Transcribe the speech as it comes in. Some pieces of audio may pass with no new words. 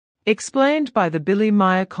Explained by the Billy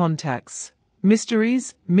Meier contacts.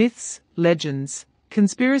 Mysteries, myths, legends,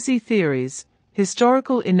 conspiracy theories,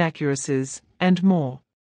 historical inaccuracies, and more.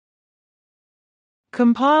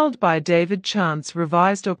 Compiled by David Chance,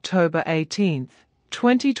 revised October 18,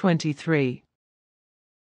 2023.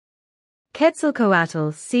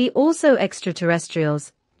 Quetzalcoatl, see also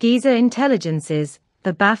extraterrestrials, Giza intelligences,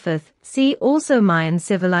 the Baphoth, see also Mayan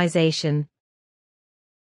civilization.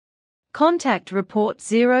 Contact Report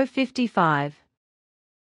 055.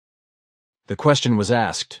 The question was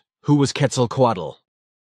asked, who was Quetzalcoatl?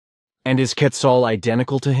 And is Quetzal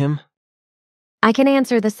identical to him? I can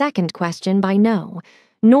answer the second question by no,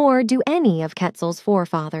 nor do any of Quetzal's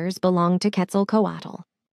forefathers belong to Quetzalcoatl.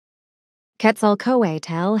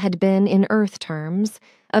 Quetzalcoatl had been, in Earth terms,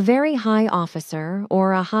 a very high officer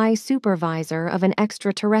or a high supervisor of an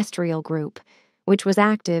extraterrestrial group, which was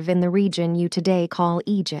active in the region you today call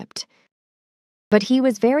Egypt. But he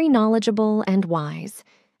was very knowledgeable and wise,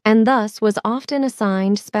 and thus was often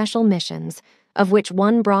assigned special missions, of which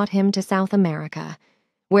one brought him to South America,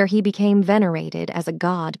 where he became venerated as a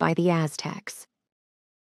god by the Aztecs.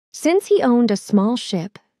 Since he owned a small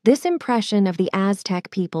ship, this impression of the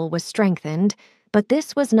Aztec people was strengthened, but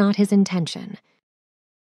this was not his intention.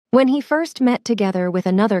 When he first met together with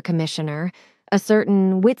another commissioner, a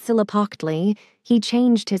certain Quetzalcoatl, he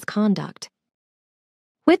changed his conduct.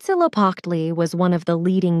 Quetzalcoatl was one of the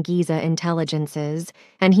leading Giza intelligences,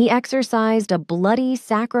 and he exercised a bloody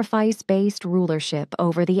sacrifice-based rulership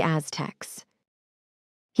over the Aztecs.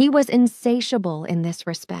 He was insatiable in this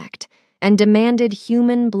respect, and demanded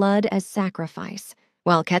human blood as sacrifice,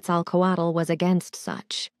 while Quetzalcoatl was against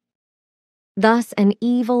such. Thus an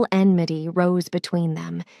evil enmity rose between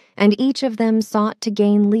them, and each of them sought to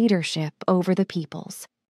gain leadership over the peoples.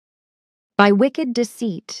 By wicked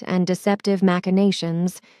deceit and deceptive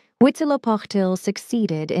machinations, Quetzalcoatl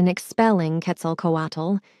succeeded in expelling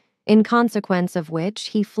Quetzalcoatl, in consequence of which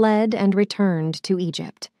he fled and returned to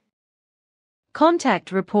Egypt.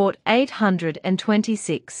 Contact Report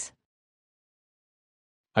 826.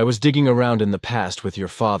 I was digging around in the past with your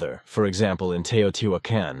father, for example in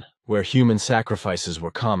Teotihuacan, where human sacrifices were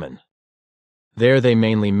common. There they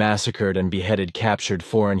mainly massacred and beheaded captured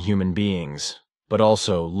foreign human beings, but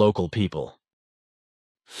also local people.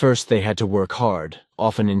 First they had to work hard,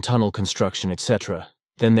 often in tunnel construction, etc.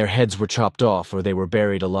 Then their heads were chopped off or they were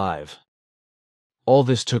buried alive. All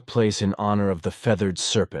this took place in honor of the feathered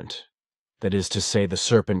serpent, that is to say the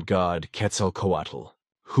serpent god Quetzalcoatl,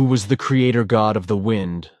 who was the creator god of the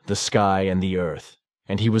wind, the sky, and the earth,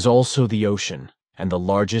 and he was also the ocean, and the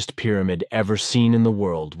largest pyramid ever seen in the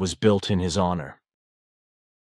world was built in his honor.